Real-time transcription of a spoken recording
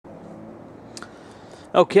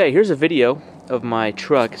Okay, here's a video of my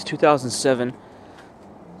truck. It's 2007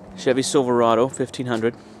 Chevy Silverado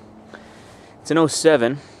 1500. It's an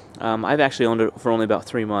 '07. I've actually owned it for only about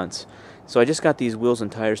 3 months. So I just got these wheels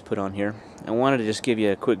and tires put on here. I wanted to just give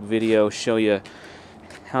you a quick video, show you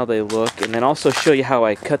how they look, and then also show you how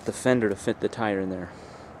I cut the fender to fit the tire in there.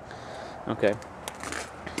 Okay.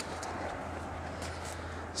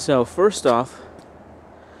 So first off,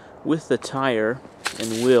 with the tire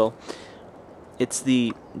and wheel, it's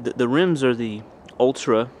the rims are the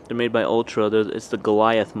Ultra. They're made by Ultra. It's the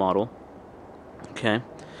Goliath model. Okay.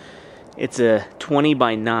 It's a 20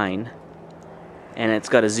 by 9, and it's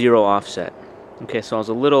got a 0 offset. Okay, so I was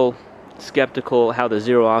a little skeptical how the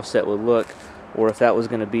 0 offset would look, or if that was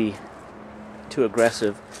going to be too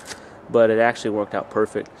aggressive, but it actually worked out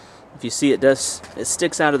perfect. If you see, it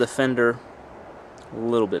sticks out of the fender a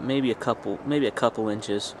little bit, maybe a couple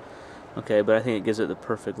inches. Okay, but I think it gives it the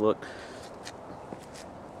perfect look.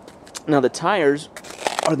 Now the tires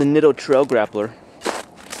are the Nitto Trail Grappler.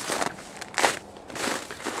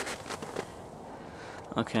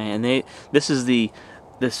 Okay, and this is the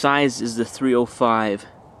size is the 305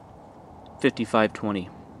 5520.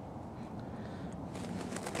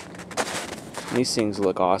 These things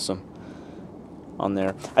look awesome on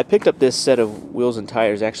there. I picked up this set of wheels and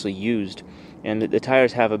tires actually used, and the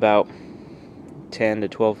tires have about 10 to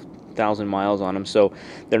 12,000 miles on them, so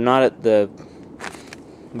they're not at the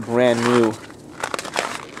brand new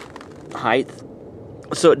height,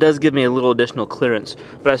 so it does give me a little additional clearance,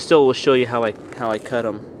 but I still will show you how I cut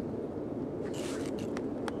them.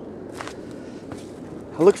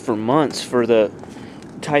 I looked for months for the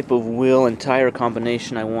type of wheel and tire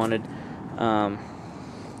combination I wanted.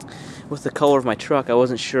 With the color of my truck, I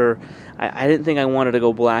wasn't sure. I didn't think I wanted to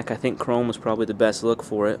go black. I think chrome was probably the best look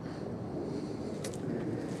for it.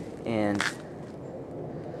 And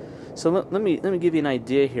so let me give you an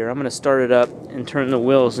idea here. I'm going to start it up and turn the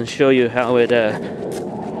wheels and show you how it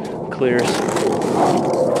clears.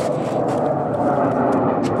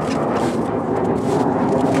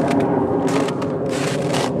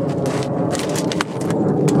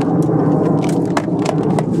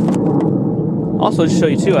 Also, to show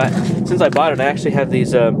you too, since I bought it, I actually have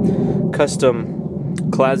these custom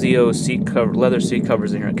Classio seat cover, leather seat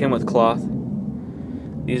covers in here. It came with cloth.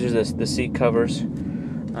 These are the seat covers.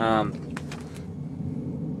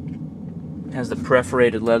 Has the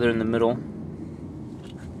perforated leather in the middle,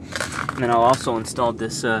 and then I'll also install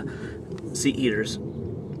this seat heaters,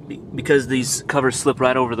 because these covers slip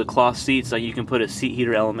right over the cloth seats. So you can put a seat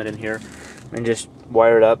heater element in here and just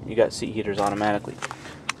wire it up. You got seat heaters automatically.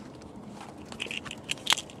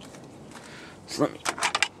 So let me.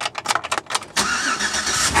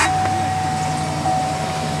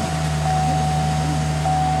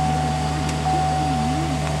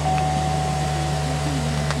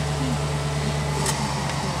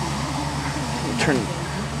 Turn.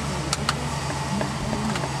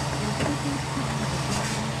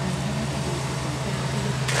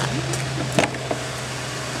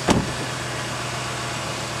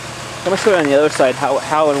 I'm going to show you on the other side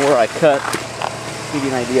how and where I cut, give you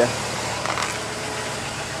an idea.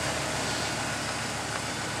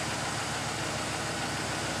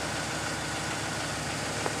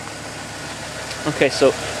 Okay,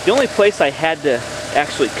 so the only place I had to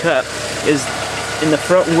actually cut is in the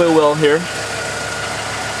front wheel well here.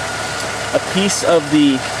 A piece of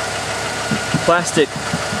the plastic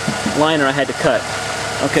liner I had to cut.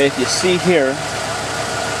 Okay, if you see here,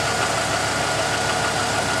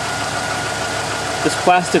 this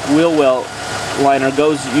plastic wheel well liner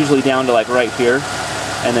goes usually down to like right here,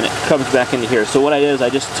 and then it comes back into here. So what I did is I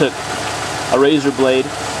just took a razor blade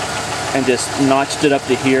and just notched it up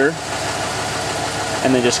to here,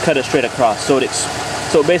 and then just cut it straight across. So it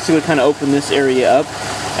basically kind of opened this area up.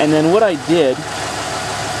 And then what I did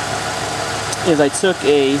is I took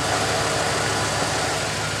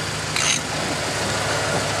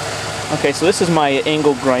okay, so this is my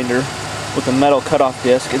angle grinder with a metal cutoff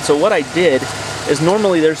disc, and so what I did is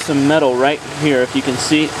normally there's some metal right here. If you can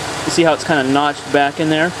see, how it's kind of notched back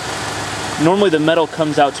in there. Normally the metal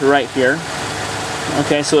comes out to right here.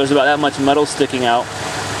 Okay, so there's about that much metal sticking out.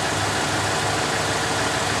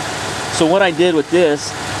 So what I did with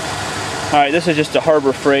this, alright, this is just a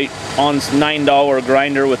Harbor Freight on $9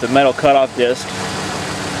 grinder with a metal cutoff disc.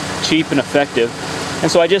 Cheap and effective. And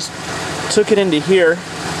so I just took it into here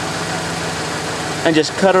and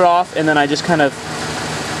just cut it off, and then I just kind of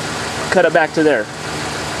cut it back to there.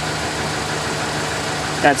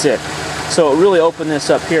 That's it. So it really opened this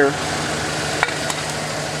up here.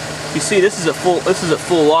 You see, this is a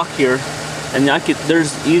full lock here, and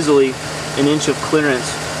there's easily an inch of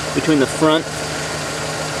clearance between the front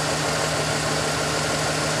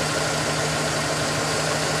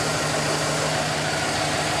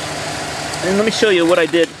And let me show you what I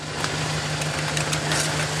did.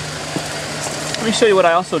 Let me show you what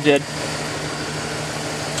I also did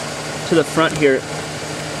to the front here. You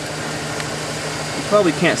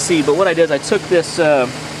probably can't see, but what I did is I took this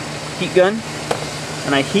heat gun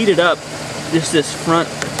and I heated up just this front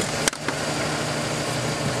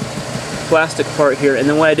plastic part here, and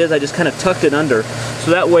then what I did is I just kind of tucked it under,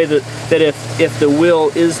 so that way that if the wheel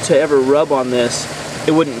is to ever rub on this,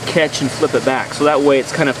 it wouldn't catch and flip it back. So that way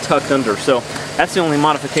it's kind of tucked under. So that's the only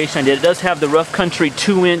modification I did. It does have the Rough Country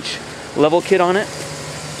 2-inch level kit on it.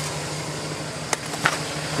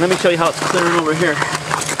 Let me show you how it's clearing over here.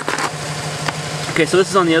 Okay, so this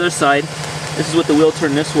is on the other side. This is with the wheel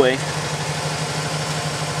turned this way.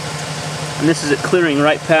 And this is it clearing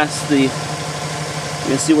right past the, you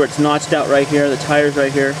can see where it's notched out right here, the tire's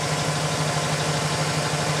right here.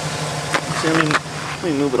 So let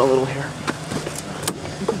me move it a little here.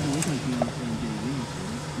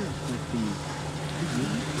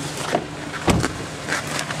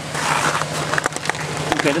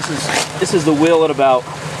 Okay, this is the wheel at about,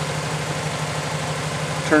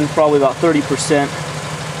 turned probably about 30%.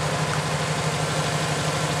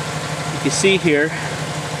 You can see here.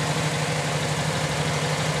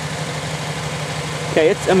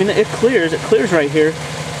 Okay, it clears right here.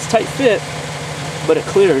 It's tight fit, but it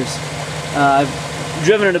clears. I've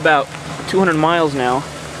driven it about 200 miles now,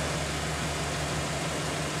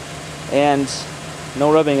 and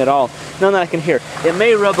no rubbing at all. None that I can hear. It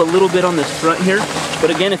may rub a little bit on this front here, but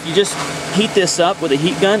again, if you just heat this up with a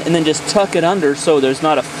heat gun and then just tuck it under so there's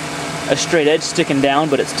not a straight edge sticking down,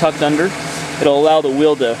 but it's tucked under, it'll allow the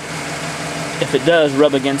wheel to, if it does,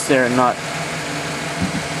 rub against there and not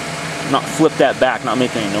flip that back, not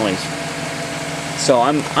make any noise. So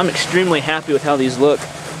I'm extremely happy with how these look,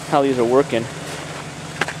 how these are working.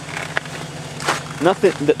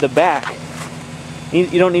 Nothing, the back,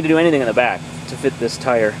 you don't need to do anything in the back to fit this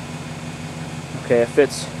tire. Okay, it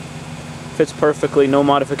fits perfectly, no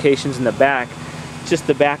modifications in the back. It's just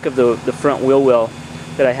the back of the front wheel well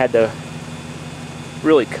that I had to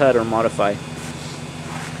really cut or modify.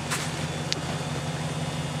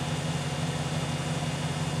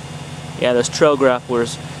 Yeah, those trail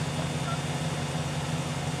grapplers.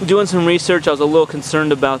 Doing some research, I was a little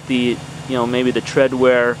concerned about the, maybe the tread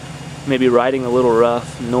wear, maybe riding a little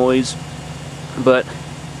rough, noise, but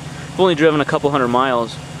I've only driven a couple hundred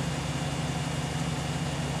miles.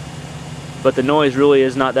 But the noise really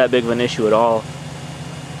is not that big of an issue at all.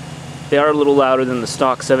 They are a little louder than the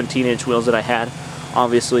stock 17-inch wheels that I had,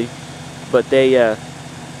 obviously, but they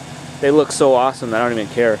look so awesome that I don't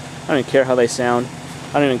even care. I don't even care how they sound.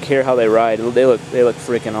 I don't even care how they ride. They look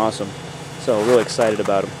freaking awesome. So really excited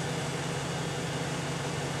about them.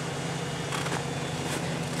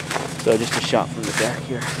 So just a shot from the back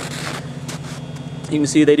here. You can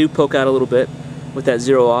see they do poke out a little bit with that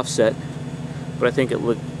zero offset, but I think it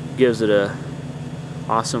gives it a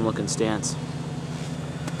awesome looking stance.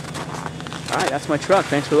 Alright, that's my truck.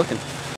 Thanks for looking.